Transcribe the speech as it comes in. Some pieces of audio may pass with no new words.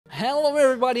Hello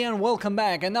everybody and welcome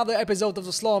back, another episode of the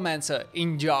Slormancer.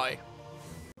 Enjoy!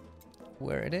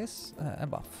 Where it is?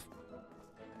 Above.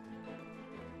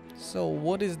 So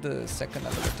what is the second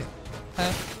ability?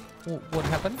 What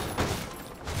happened?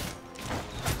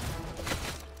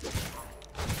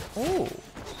 Oh!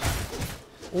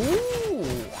 Ooh,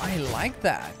 I like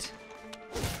that!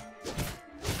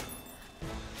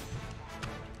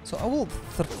 So I will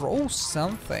throw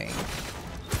something.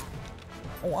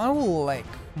 Oh, I will like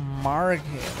mark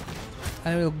him.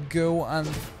 I will go and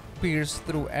pierce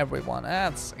through everyone.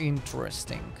 That's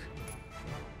interesting.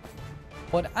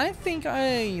 But I think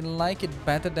I like it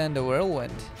better than the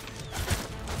whirlwind.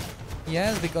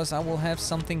 Yes, because I will have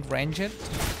something ranged.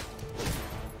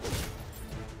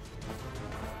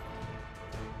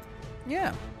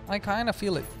 Yeah, I kind of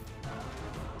feel it.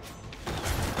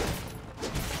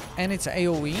 And it's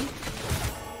AoE.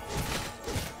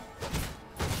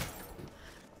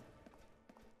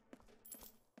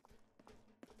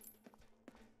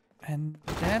 And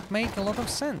that makes a lot of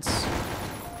sense.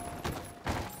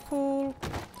 Cool.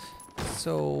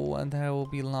 So, and there will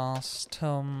be last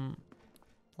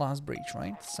breach,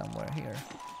 right? Somewhere here.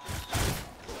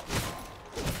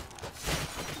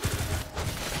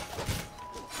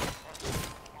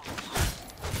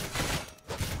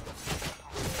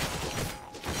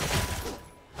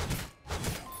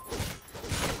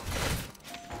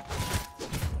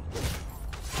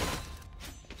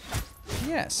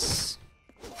 Yes.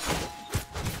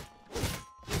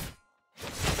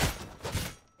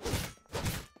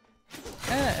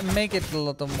 Make it a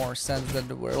lot of more sense than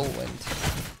the whirlwind.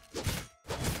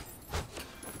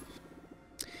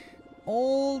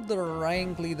 All the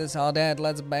rank leaders are dead.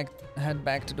 Let's head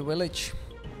back to the village.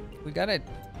 We got it.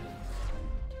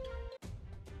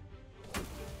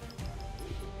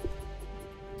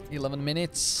 $11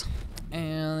 minutes.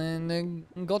 And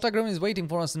Gotagrim is waiting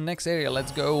for us in the next area.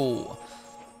 Let's go.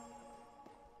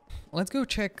 Let's go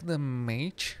check the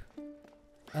mage.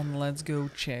 And let's go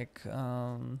check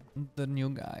the new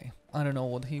guy. I don't know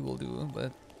what he will do,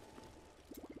 but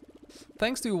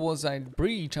thanks to Warside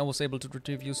Breach, I was able to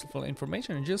retrieve useful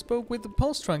information and just spoke with the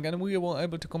post trunk, and we were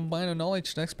able to combine our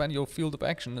knowledge to expand your field of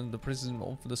action in the prism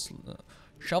of the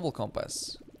shovel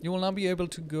compass. You will now be able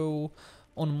to go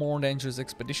on more dangerous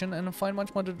expedition and find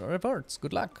much more rewards.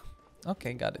 Good luck.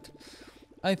 Okay, got it.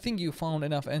 I think you found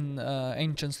enough in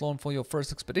ancient Slorm for your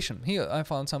first expedition. Here, I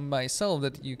found some myself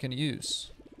that you can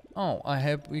use. Oh, I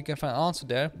hope we can find an answer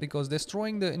there, because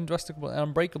destroying the indestructible and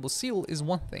unbreakable seal is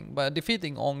one thing, but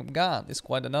defeating Ongan is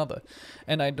quite another.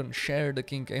 And I don't share the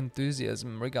king's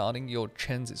enthusiasm regarding your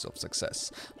chances of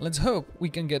success. Let's hope we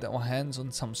can get our hands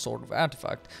on some sort of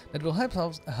artifact that will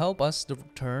help us to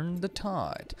turn the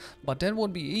tide. But that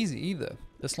won't be easy either.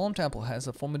 The Slorm Temple has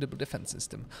a formidable defense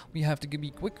system. We have to be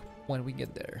quick when we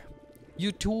get there.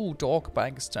 You two talk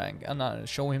back Strang and I'll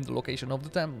show him the location of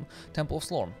the Temple of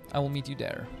Slorm. I will meet you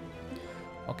there.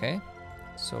 Okay,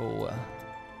 so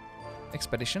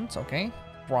expeditions, okay.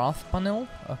 Wrath panel,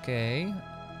 okay.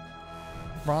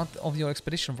 Wrath of your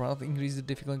expedition. Wrath increases the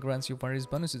difficulty, grants you various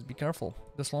bonuses. Be careful.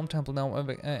 The Slorm Temple now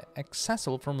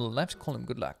accessible from the left column.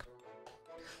 Good luck.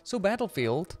 So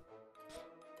battlefield.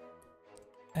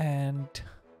 And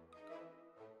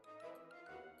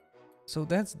so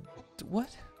that's what?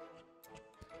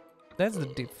 That's the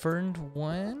different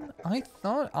one. I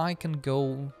thought I can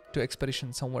go to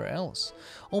expedition somewhere else,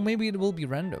 or maybe it will be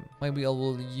random. Maybe I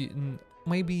will.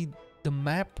 Maybe the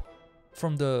map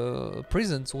from the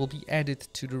prisons will be added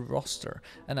to the roster,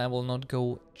 and I will not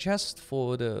go just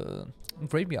for the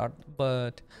graveyard,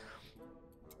 but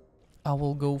I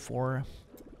will go for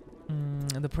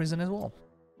the prison as well.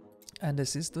 And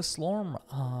this is the Slorm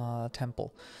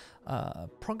Temple.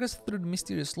 Progress through the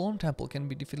mysterious Slorm Temple can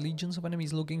be defeat legions of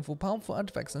enemies looking for powerful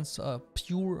artifacts, and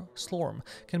pure Slorm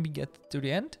can be get to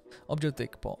the end.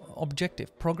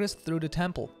 Objective: progress through the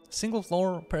temple. Single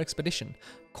floor per expedition.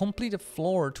 Complete a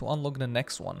floor to unlock the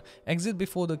next one. Exit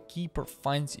before the keeper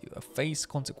finds you. Face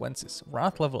consequences.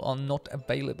 Wrath level are not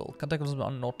available. Cataclysms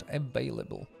are not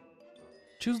available.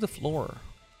 Choose the floor.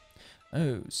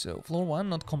 Oh, so floor 1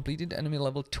 not completed, enemy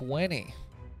level 20.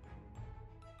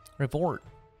 Reward.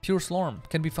 Pure Slorm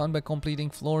can be found by completing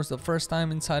floors the first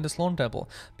time inside the Slorm Temple.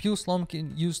 Pure Slorm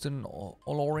can use in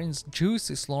Olorin's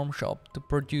juicy Slorm shop to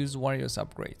produce various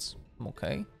upgrades.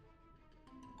 Okay.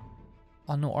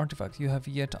 Unknown artifact. You have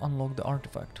yet to unlock the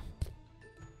artifact.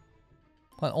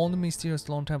 Well, all the mysterious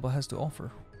Slorm Temple has to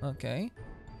offer. Okay.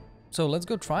 So let's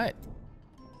go try it.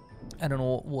 I don't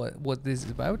know what this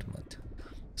is about, but...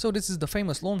 So this is the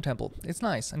famous Slorm Temple. It's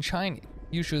nice and shiny.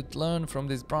 You should learn from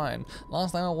this, Brian.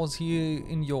 Last time I was here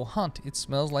in your hut, it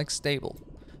smells like stable.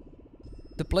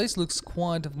 The place looks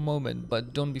quiet at the moment,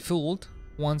 but don't be fooled.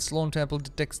 Once Slorm Temple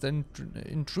detects the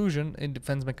intrusion, a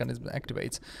defense mechanism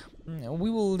activates. We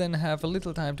will then have a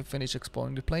little time to finish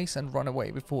exploring the place and run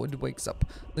away before it wakes up.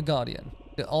 The Guardian,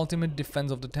 the ultimate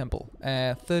defense of the temple.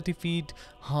 A 30 feet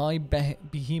high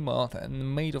behemoth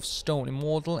and made of stone,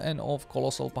 immortal and of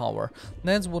colossal power.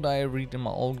 That's what I read in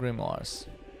my old grimoires.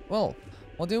 Well,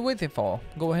 what are you waiting for?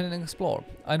 Go ahead and explore.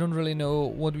 I don't really know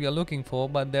what we are looking for,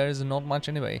 but there is not much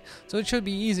anyway, so it should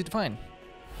be easy to find.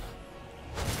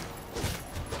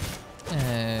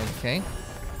 Okay.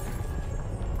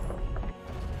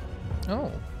 Oh,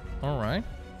 alright.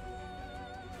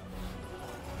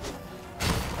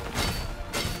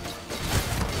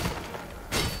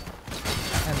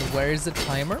 And where is the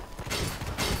timer?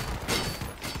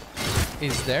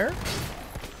 Is there?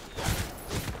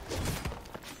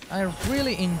 I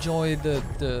really enjoy the...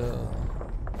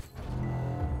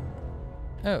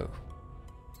 Oh.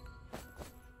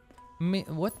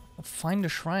 What? Find a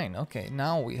shrine. Okay,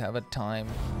 now we have a time.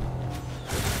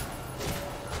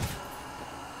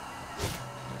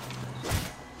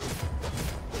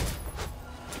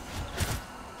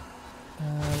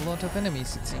 A lot of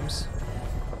enemies, it seems.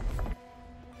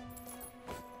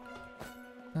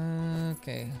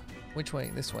 Okay, which way?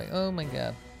 This way. Oh my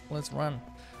god, let's run.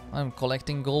 I'm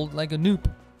collecting gold like a noob.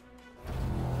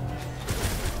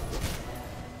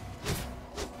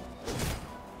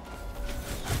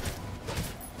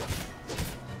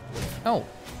 Oh,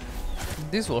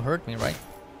 this will hurt me, right?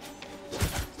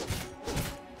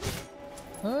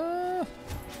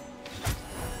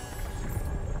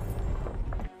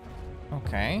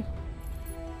 Okay.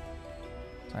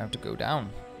 So I have to go down.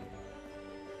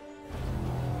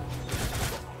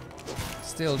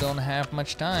 Still don't have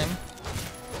much time.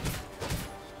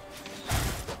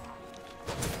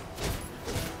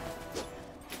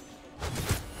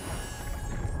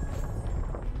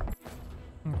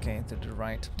 Okay, to the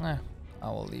right. I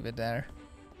will leave it there.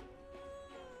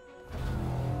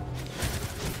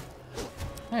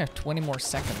 I have 20 more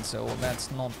seconds, so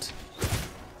that's not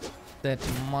that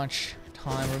much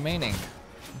time remaining.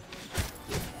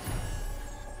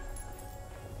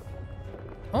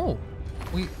 Oh,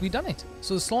 we done it.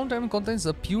 So the Slorm Diamond contains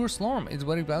a pure Slorm. It's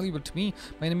very valuable to me.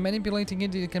 By manipulating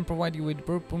it, it can provide you with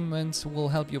improvements will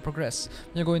help you progress.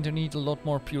 You're going to need a lot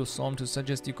more pure Slorm to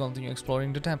suggest you continue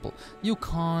exploring the temple. You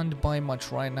can't buy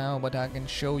much right now, but I can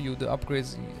show you the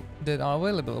upgrades that are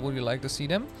available. Would you like to see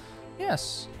them?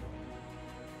 Yes.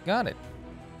 Got it.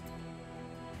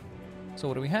 So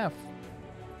what do we have?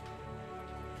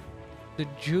 The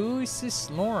Juicy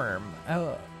Slorm.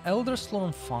 Elder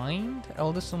Slorm Find.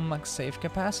 Elder Slorm Max Save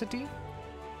Capacity.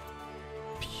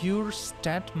 Pure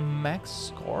Stat Max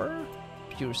Score.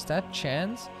 Pure Stat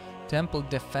Chance. Temple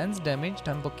Defense Damage.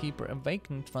 Temple Keeper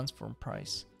Awakened Transform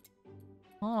Price.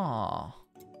 Ah.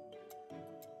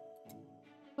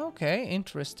 Okay,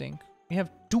 interesting. We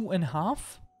have 2.5.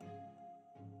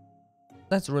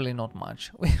 That's really not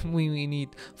much. we need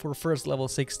for first level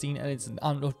 16 and it's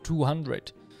under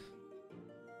 200.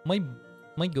 My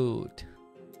god.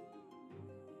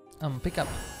 Pick up.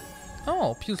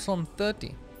 Oh, Pure Slorm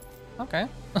 30. Okay.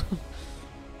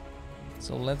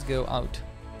 So let's go out.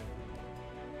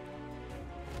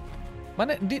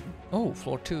 But it did. Oh,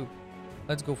 floor 2.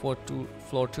 Let's go for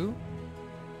floor 2.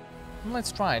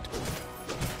 Let's try it.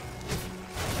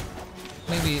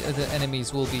 Maybe the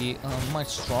enemies will be much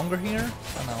stronger here,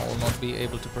 and I will not be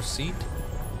able to proceed.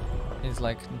 It's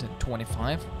like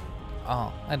 25.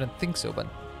 Ah, I don't think so, but.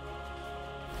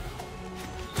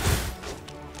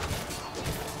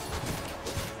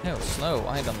 No, slow.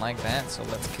 I don't like that, so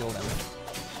let's kill them.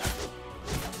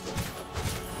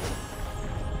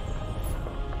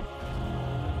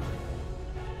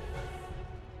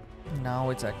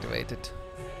 Now it's activated.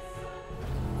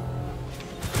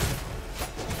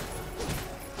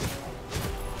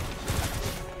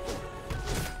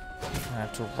 I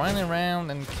have to run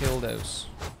around and kill those.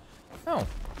 Oh.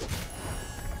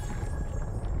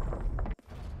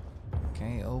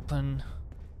 Okay, open.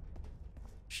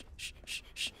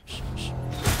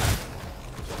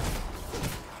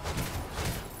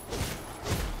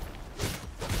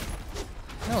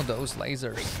 No, those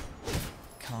lasers.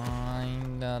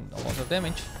 Kinda a lot of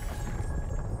damage.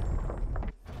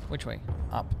 Which way?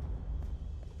 Up.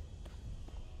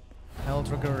 Health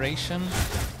regeneration.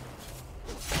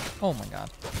 Oh my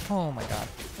god. Oh my god.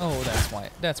 Oh,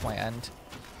 that's my end.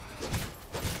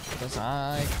 Because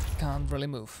I can't really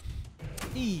move.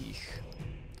 Eek.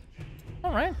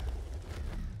 Alright.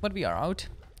 But we are out.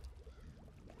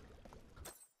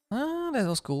 That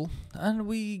was cool. And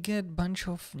we get a bunch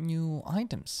of new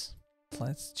items.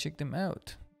 Let's check them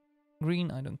out. Green,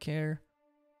 I don't care.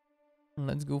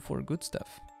 Let's go for good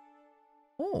stuff.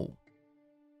 Oh.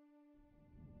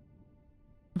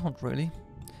 Not really.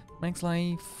 Max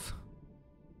life.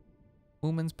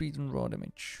 Movement speed and raw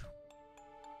damage.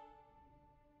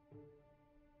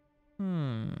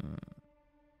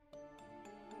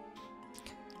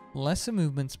 Lesser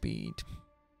movement speed.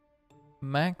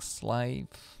 Max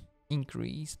life.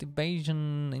 Increased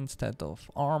evasion instead of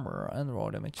armor and raw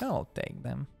damage. I'll take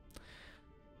them.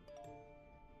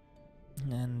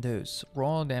 And those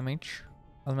raw damage,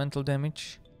 elemental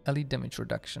damage, elite damage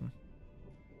reduction.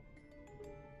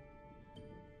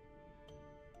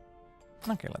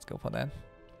 Okay, let's go for that.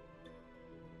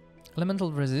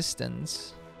 Elemental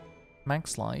resistance,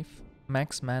 max life,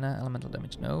 max mana, elemental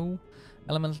damage, no.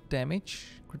 Elemental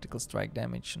damage, critical strike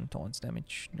damage and taunts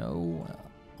damage, no.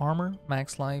 Armor,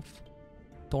 max life,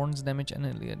 taunts damage and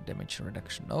elite damage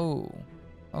reduction, no.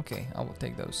 Okay, I will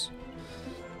take those.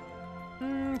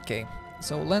 Okay,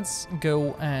 so let's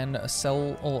go and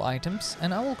sell all items,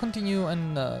 and I will continue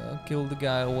and kill the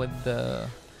guy with the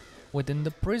within the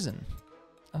prison.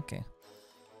 Okay.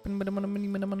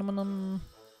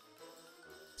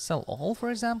 Sell all, for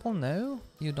example? No,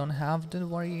 you don't have the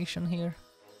variation here.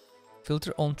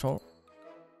 Filter on throw.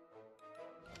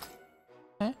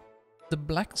 Huh? The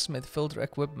blacksmith filter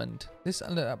equipment. This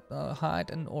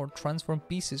hide and or transform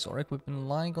pieces or equipment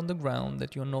lying on the ground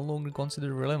that you are no longer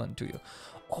considered relevant to you.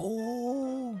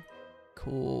 Oh,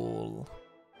 cool.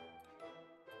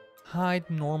 Hide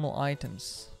normal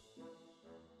items.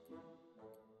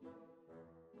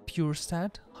 Pure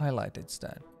stat, highlighted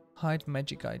stat. Hide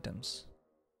magic items.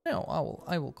 No,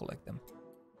 I will collect them.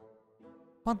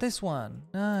 But this one,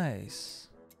 nice.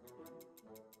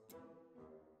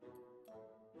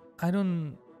 I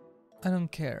don't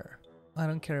care. I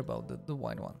don't care about the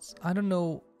white ones. I don't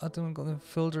know. I don't got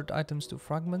filtered items to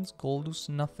fragments, goldus,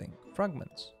 nothing.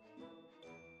 Fragments.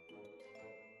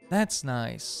 That's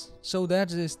nice. So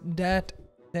that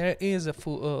there is a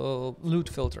full loot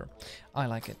filter. I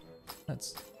like it.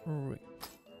 That's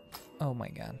oh my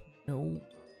god. No.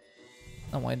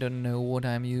 Oh, I don't know what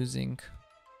I'm using.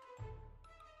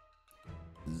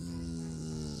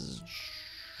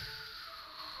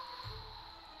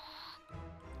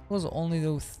 Was only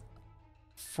those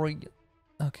three.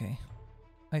 Okay,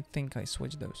 I think I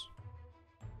switched those.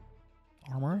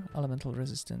 Armor, elemental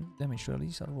resistant, damage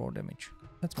release, or raw damage.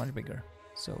 That's much bigger,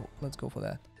 so let's go for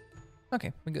that.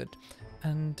 Okay, we're good.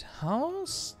 And how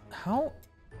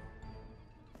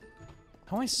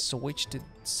I switched to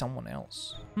someone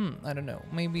else? I don't know.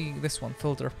 Maybe this one,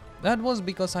 filter. That was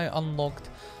because I unlocked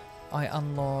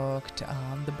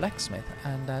the blacksmith,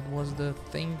 and that was the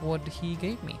thing what he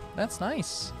gave me. That's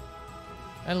nice.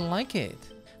 I like it.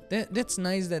 That's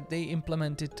nice that they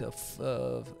implemented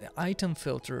a item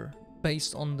filter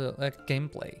based on the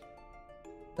gameplay.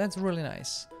 That's really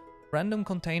nice. Random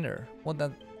container. What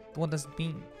does it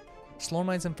mean?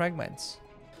 Slormancer and fragments.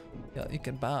 Yeah, you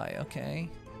can buy. Okay.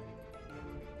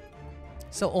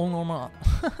 So all normal.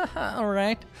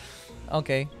 Alright.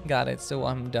 Okay, got it. So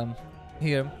I'm done.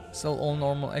 Here, sell all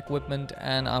normal equipment,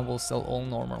 and I will sell all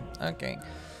normal. Okay.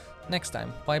 Next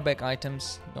time, buy back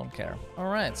items, don't care.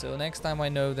 Alright, so next time I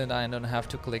know that I don't have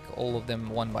to click all of them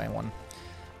one by one.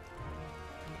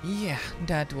 Yeah,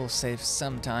 that will save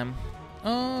some time.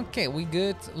 Okay, we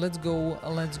good. Let's go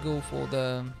for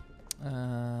the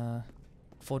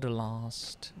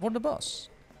boss.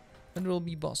 Then will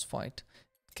be boss fight.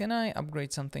 Can I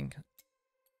upgrade something?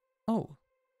 Oh,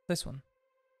 this one.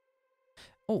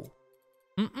 Oh.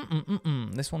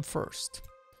 This one first.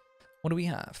 What do we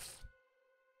have?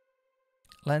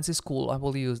 Lance is cool, I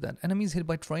will use that. Enemies hit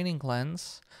by training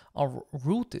lance are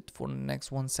rooted for the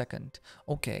next 1 second.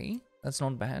 Okay, that's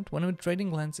not bad. When a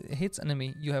training lance hits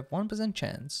enemy, you have 1%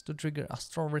 chance to trigger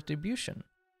astral retribution.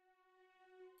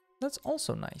 That's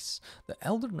also nice. The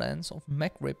Elder Lance of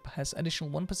Mech Rip has additional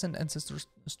 1% ancestor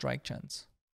strike chance.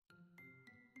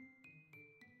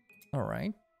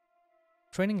 Alright.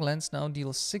 Training lance now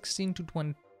deals 16 to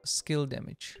 20 skill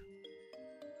damage.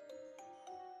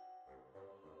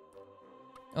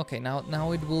 Okay,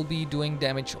 now it will be doing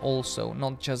damage also,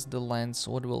 not just the lance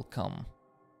what will come.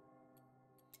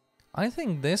 I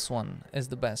think this one is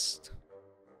the best.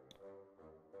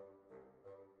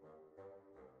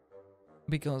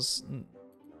 Because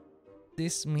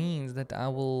this means that I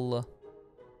will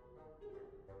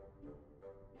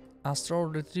astral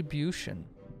retribution.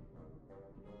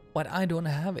 But I don't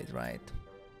have it, right?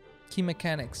 Key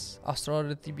mechanics, astral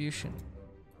retribution.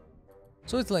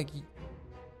 So it's like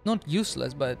not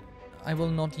useless, but I will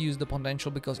not use the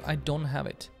potential because I don't have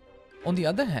it. On the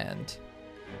other hand,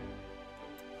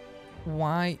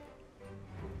 why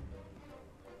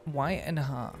and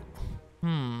how?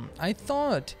 I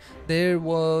thought there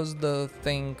was the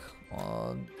thing,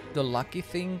 the lucky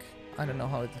thing. I don't know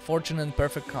how it's fortunate and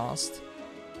perfect cast.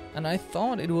 And I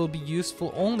thought it will be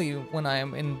useful only when I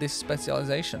am in this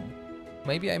specialization.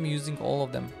 Maybe I'm using all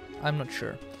of them. I'm not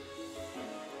sure.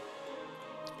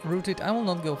 Rooted, I will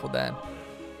not go for that.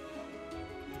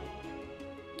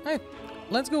 Alright,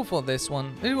 let's go for this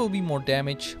one. It will be more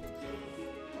damage.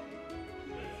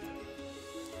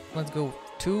 Let's go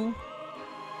 2.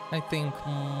 I think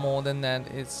more than that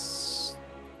is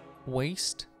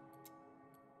waste.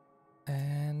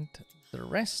 And the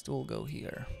rest will go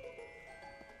here.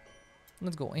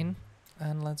 Let's go in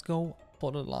and let's go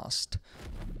for the last.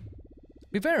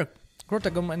 Beware!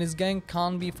 Grotagum and his gang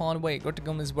can't be far away.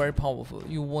 Grotagum is very powerful.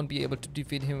 You won't be able to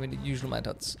defeat him with the usual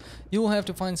methods. You will have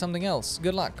to find something else.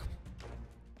 Good luck.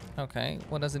 Okay,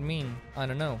 what does it mean? I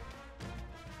don't know.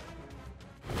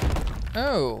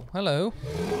 Oh, hello.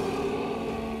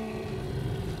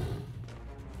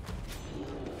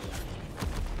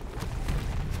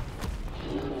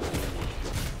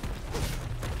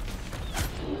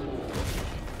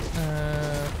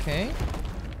 Okay.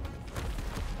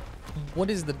 What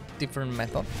is the different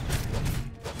method?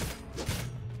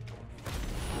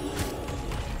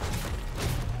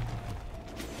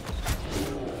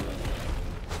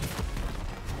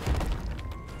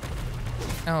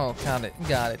 Oh, got it,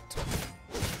 got it.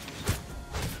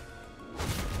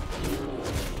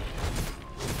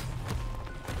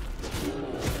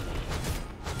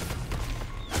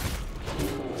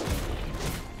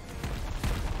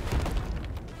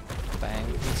 Bang,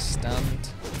 he's stunned.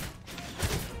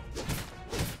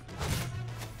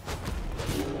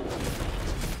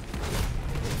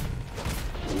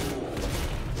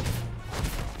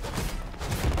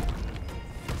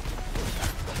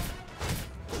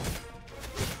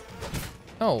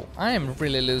 Oh, I am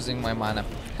really losing my mana.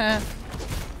 Ha.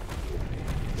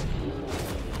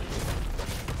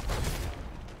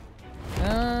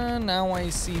 Now I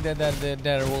see that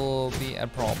there will be a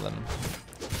problem.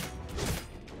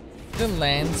 The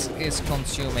lens is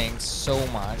consuming so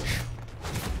much.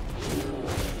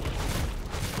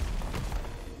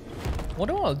 What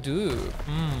do I do?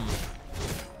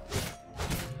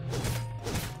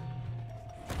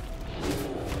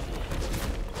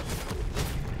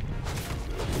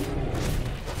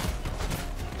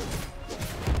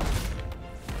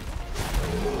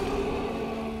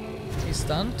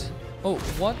 Stunned? Oh,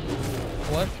 what?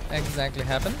 What exactly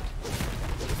happened?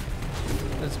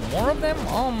 There's more of them?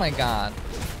 Oh my god.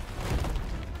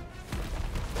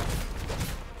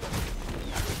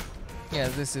 Yeah,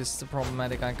 this is the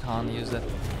problematic. I can't use it.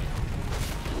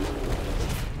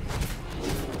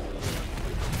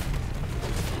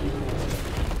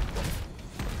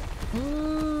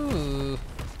 Ooh.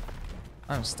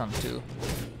 I'm stunned too.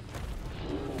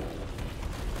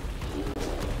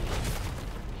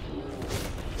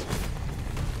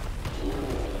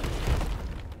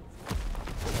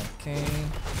 Okay.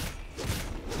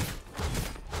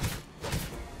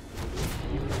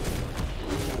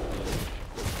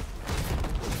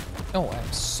 Oh,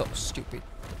 I'm so stupid.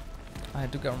 I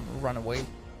had to go run away.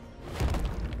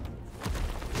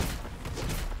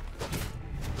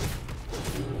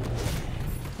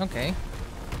 Okay.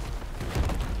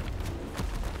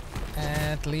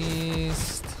 At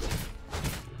least...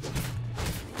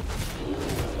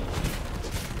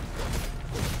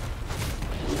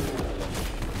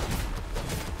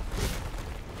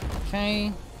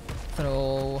 Okay,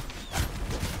 throw.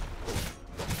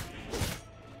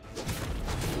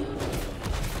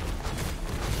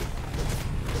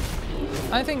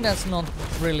 I think that's not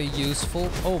really useful.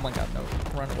 Oh my god, no,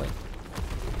 run away.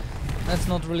 That's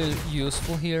not really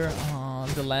useful here,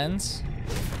 the lens.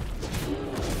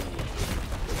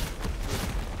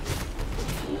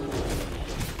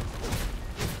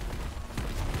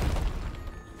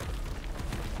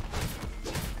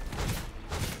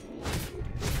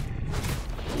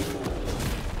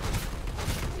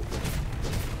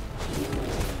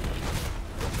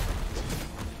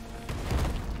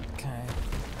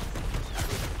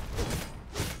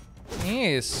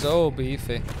 He is so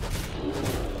beefy.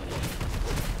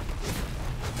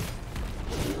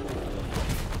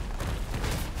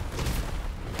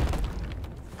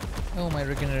 Oh, my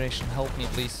regeneration, help me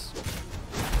please.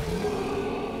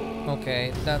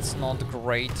 Okay, that's not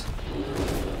great.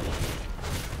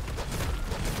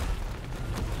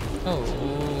 Oh.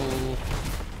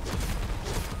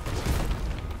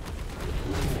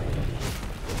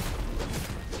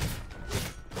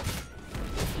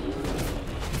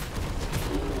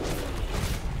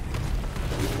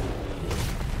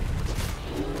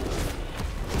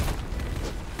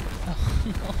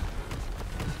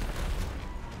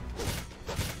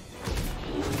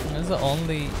 the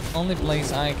only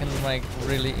place I can like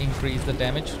really increase the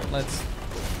damage. Let's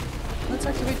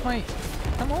activate my.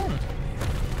 Come on.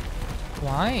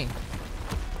 Why?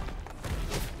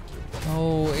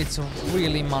 Oh, it's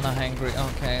really mana hungry.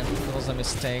 Okay, that was a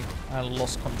mistake. I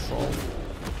lost control.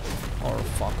 Or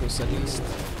focus at least.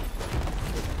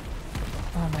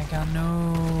 Oh my god,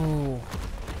 no!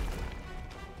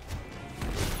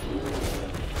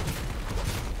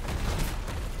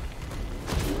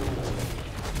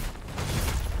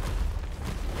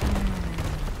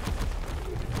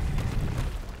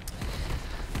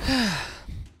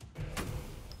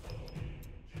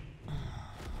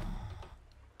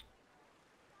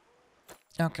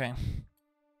 Okay.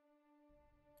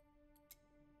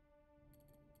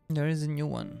 There is a new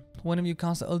one. Whenever you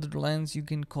cast the Elder Lens, you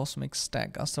gain Cosmic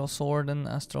Stack, Astral Sword and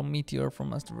Astral Meteor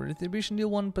from Astral Retribution. Deal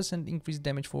 1% increased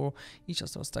damage for each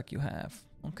Astral Stack you have.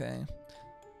 Okay.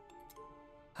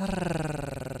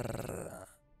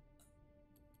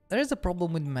 There is a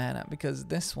problem with mana, because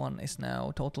this one is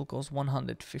now total cost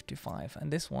 155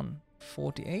 and this one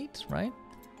 48, right?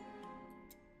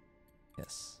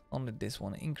 Yes, only this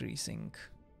one increasing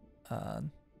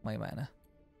my mana.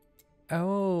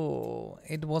 Oh,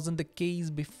 it wasn't the case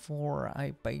before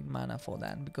I paid mana for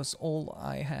that, because all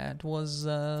I had was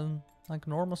like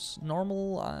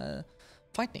normal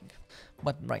fighting.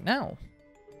 But right now,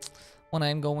 when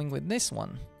I'm going with this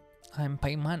one, I'm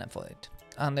paying mana for it.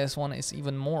 And this one is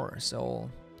even more, so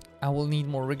I will need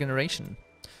more regeneration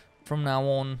from now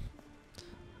on.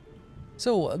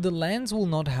 So the lens will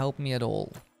not help me at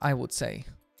all, I would say.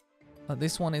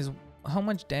 This one is, how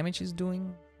much damage is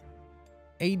doing?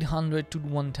 800 to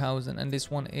 1000, and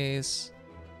this one is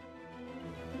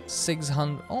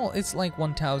 600. Oh, it's like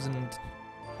 1000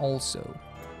 also.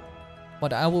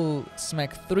 But I will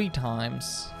smack 3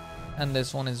 times, and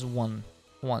this one is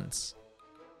once.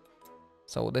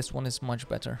 So this one is much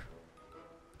better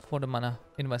for the mana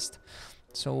invest.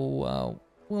 So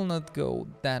we'll not go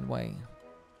that way.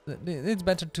 It's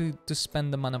better to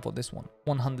spend the mana for this one.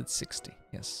 160,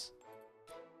 yes.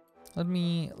 Let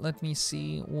me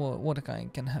see what I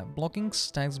can have. Blocking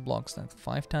stacks blocks that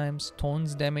 5 times.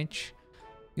 Taunts damage.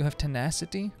 You have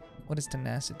tenacity. What is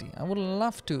tenacity? I would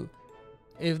love to,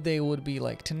 if they would be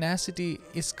like tenacity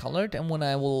is colored, and when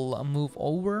I will move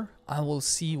over, I will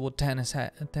see what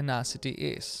tenacity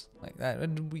is. Like that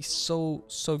would be so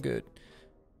good.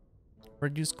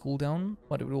 Reduce cooldown,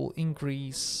 but it will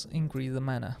increase the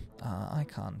mana. I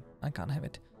can't have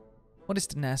it. What is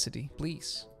tenacity,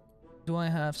 please? Do I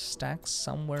have stacks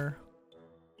somewhere?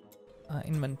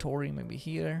 Inventory, maybe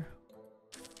here.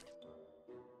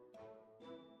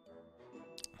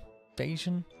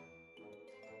 Evasion.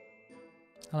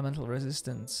 Elemental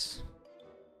resistance.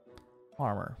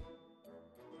 Armor.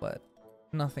 But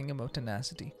nothing about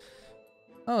tenacity.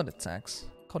 Oh, that sucks.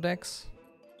 Codex.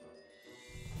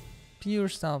 Pure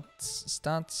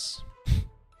stats.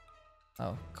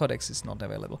 Oh, Codex is not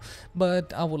available.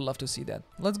 But I would love to see that.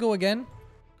 Let's go again.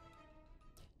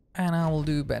 And I will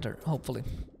do better, hopefully.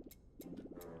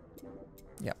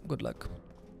 Yeah, good luck.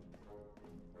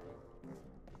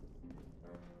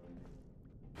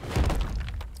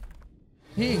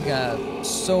 He got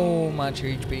so much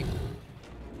HP.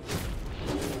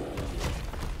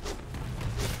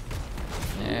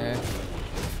 Yeah.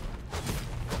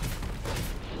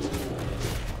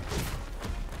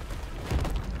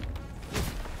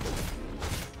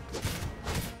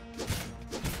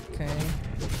 Okay.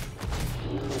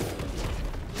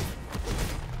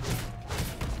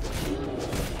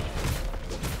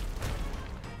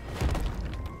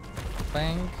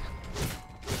 Bang.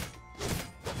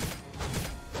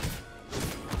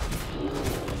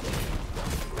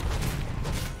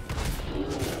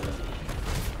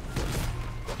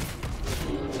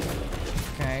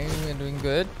 Okay, we're doing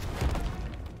good.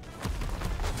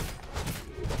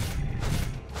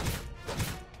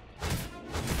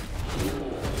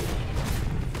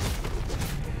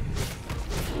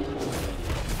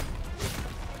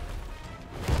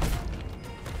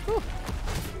 Whew.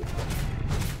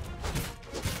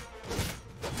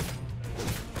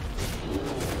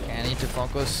 Okay, I need to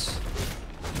focus.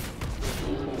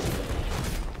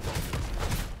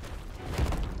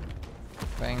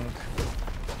 Bang.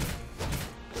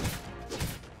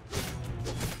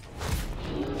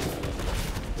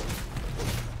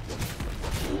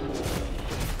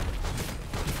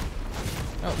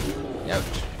 Oh,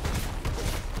 ouch.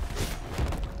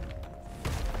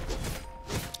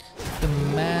 The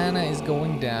mana is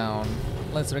going down.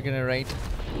 Let's regenerate.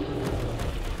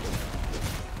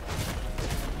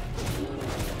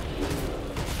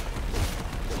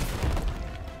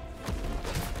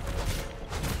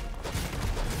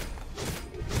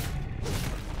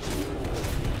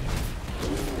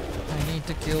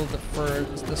 kill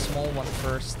the small one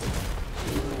first.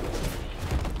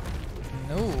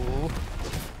 No.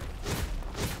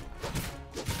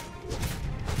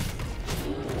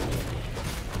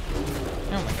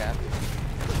 Oh my god.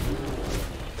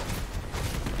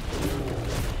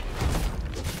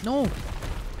 No!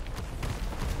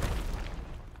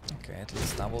 Okay, at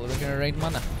least I will regenerate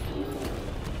mana.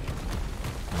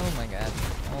 Oh my god.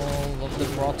 All of the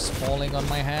rocks falling on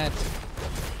my head.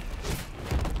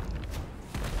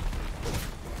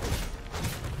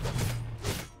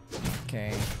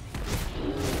 Okay.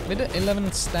 With the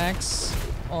 11 stacks,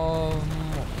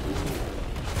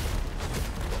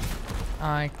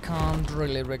 I can't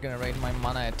really regenerate my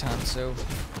mana a ton, so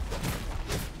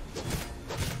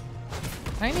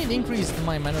I need to increase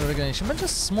my mana regeneration, but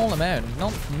just small amount,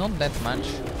 not that much.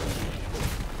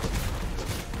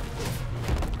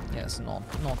 Yes, not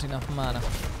enough mana.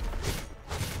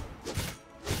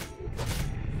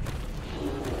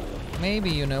 Maybe,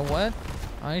 you know what?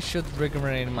 I should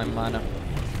regenerate my mana.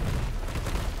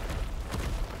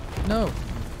 No.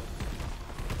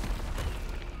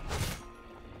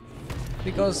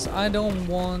 Because I don't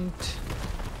want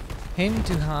him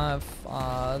to have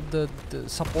the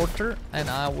supporter and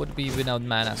I would be without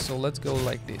mana. So let's go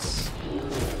like this.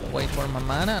 Wait for my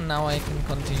mana and now I can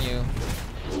continue.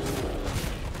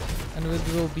 And it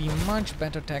will be much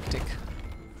better tactic.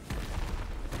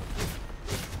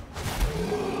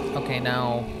 Okay,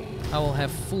 now I will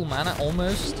have full mana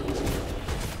almost.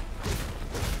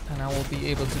 And I will be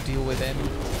able to deal with him.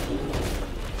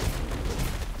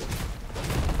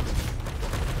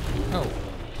 Oh,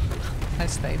 I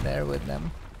stayed there with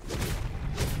them.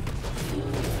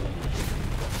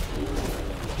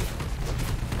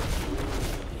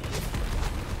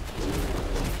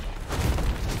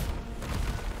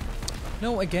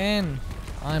 No, again,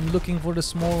 I'm looking for the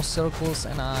small circles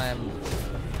and I'm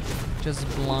just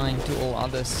blind to all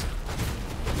others.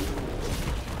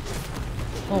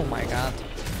 Oh my god.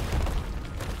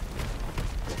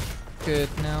 Good,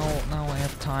 now I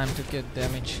have time to get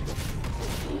damage.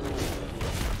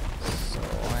 So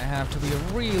I have to be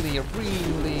really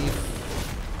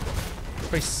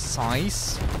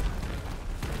precise.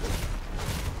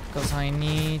 Because I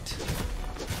need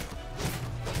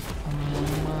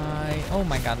oh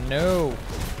my god, no!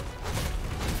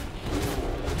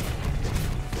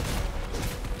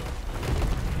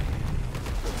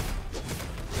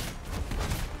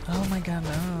 Oh my god,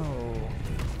 no!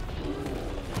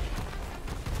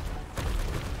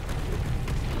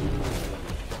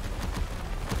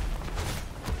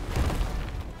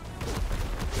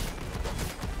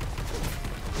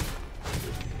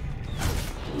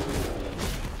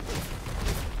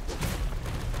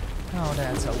 Oh,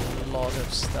 that's a lot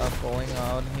of stuff going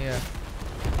on here.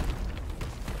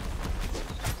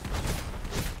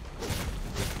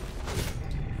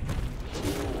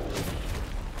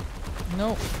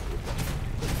 No.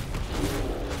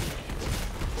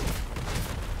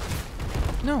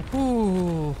 No.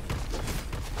 Ooh.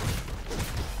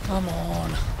 Come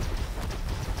on.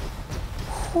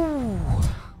 Whew.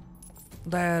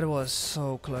 That was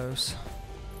so close.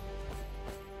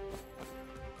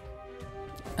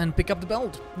 And pick up the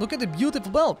belt. Look at the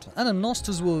beautiful belt. And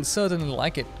Nostus will certainly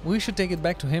like it. We should take it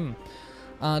back to him.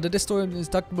 The destroyer is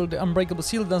indestructible, the unbreakable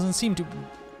seal doesn't seem to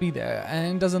be there.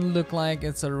 And it doesn't look like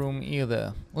it's a room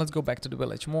either. Let's go back to the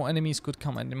village. More enemies could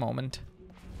come at the moment.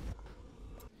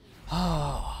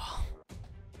 Ah,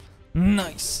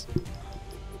 nice.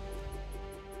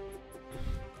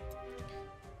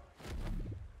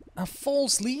 A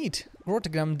false lead.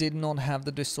 Rotterdam did not have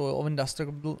the destroyer of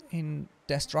indestructible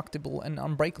and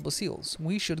unbreakable seals.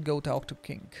 We should go talk to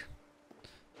King.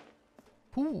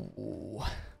 Ooh.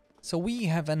 So we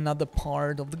have another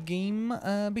part of the game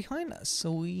behind us.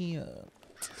 So we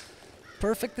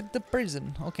perfected the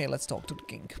prison. Okay, let's talk to the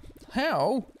King.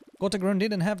 How? Gottagron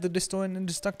didn't have the destroyer and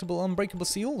indestructible unbreakable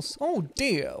seals? Oh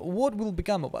dear, what will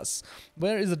become of us?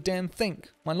 Where is the damn thing?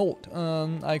 My lord,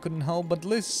 I couldn't help but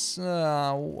listen,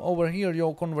 overhear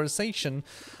your conversation,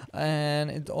 and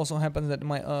it also happens that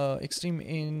my extreme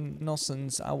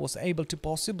innocence, I was able to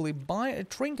possibly buy a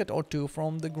trinket or two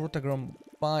from the Gottagron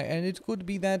by, and it could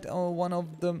be that one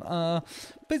of them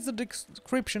fits the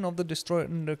description of the destroyer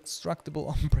and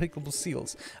indestructible unbreakable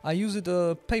seals. I use it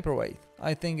a paperweight.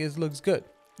 I think it looks good.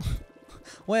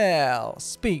 Well,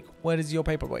 speak. Where is your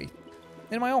paperweight?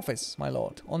 In my office, my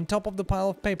lord. On top of the pile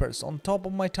of papers. On top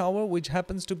of my tower, which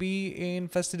happens to be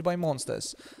infested by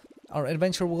monsters. Our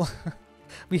adventurer will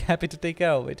be happy to take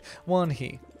care of it, won't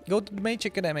he? Go to the Mage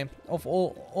Academy of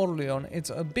Orleans.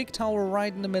 It's a big tower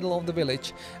right in the middle of the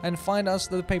village. And find us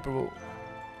the paperweight.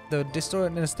 The destroy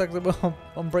and indestructible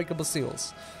unbreakable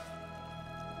seals.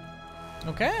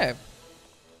 Okay.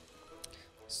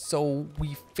 So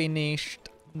we finished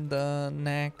the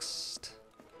next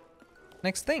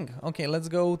thing. Okay, let's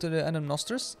go to the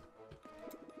Anemnosters.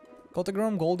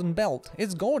 Cotagrom golden belt.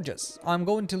 It's gorgeous. I'm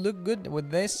going to look good with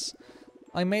this.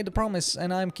 I made a promise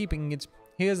and I'm keeping it.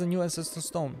 Here's a new ancestor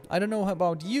stone. I don't know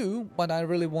about you, but I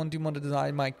really want to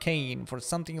monetize my cane for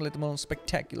something a little more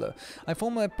spectacular. A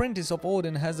former apprentice of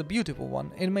Odin has a beautiful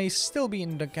one. It may still be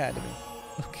in the academy.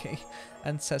 Okay,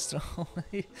 ancestral.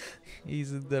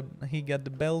 he got the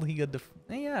belt. He got the.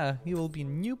 Yeah, he will be a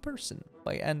new person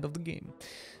by end of the game.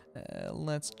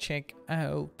 Let's check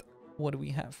out what do we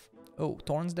have. Oh,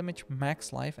 Thorns damage,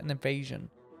 max life, and evasion.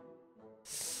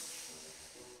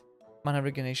 Mana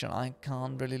regeneration, I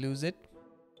can't really lose it.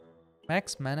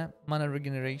 Max mana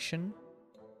regeneration.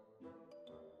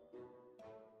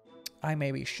 I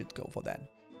maybe should go for that.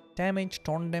 Damage,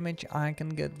 Thorn damage, I can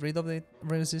get rid of it.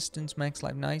 Resistance, max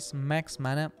life, nice. Max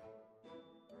mana.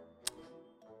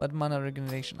 But mana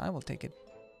regeneration, I will take it.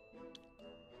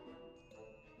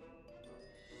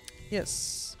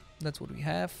 Yes, that's what we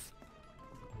have.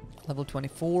 Level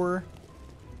 24.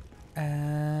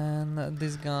 And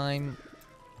this guy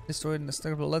destroyed the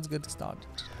stable. Let's get started.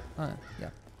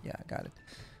 Yeah, got it.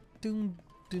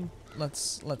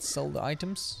 Let's sell the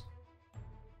items.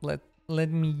 Let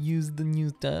me use the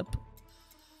new tab.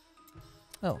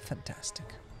 Oh, fantastic.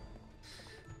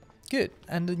 Good.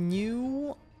 And the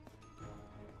new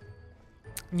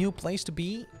place to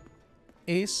be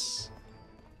is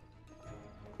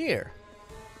here.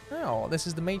 Oh, this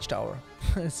is the mage tower.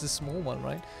 It's a small one,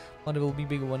 right? But it will be a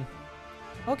bigger one.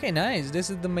 Okay, nice. This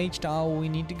is the mage tower we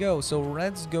need to go. So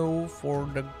let's go for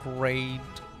the great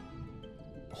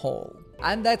hall.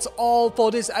 And that's all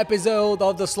for this episode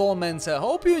of the Slormancer.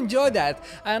 Hope you enjoyed that,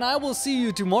 and I will see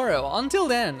you tomorrow. Until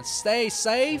then, stay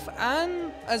safe,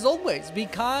 and as always, be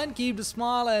kind, keep the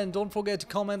smile, and don't forget to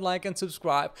comment, like, and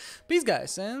subscribe. Peace,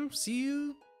 guys, and see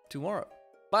you tomorrow.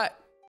 Bye.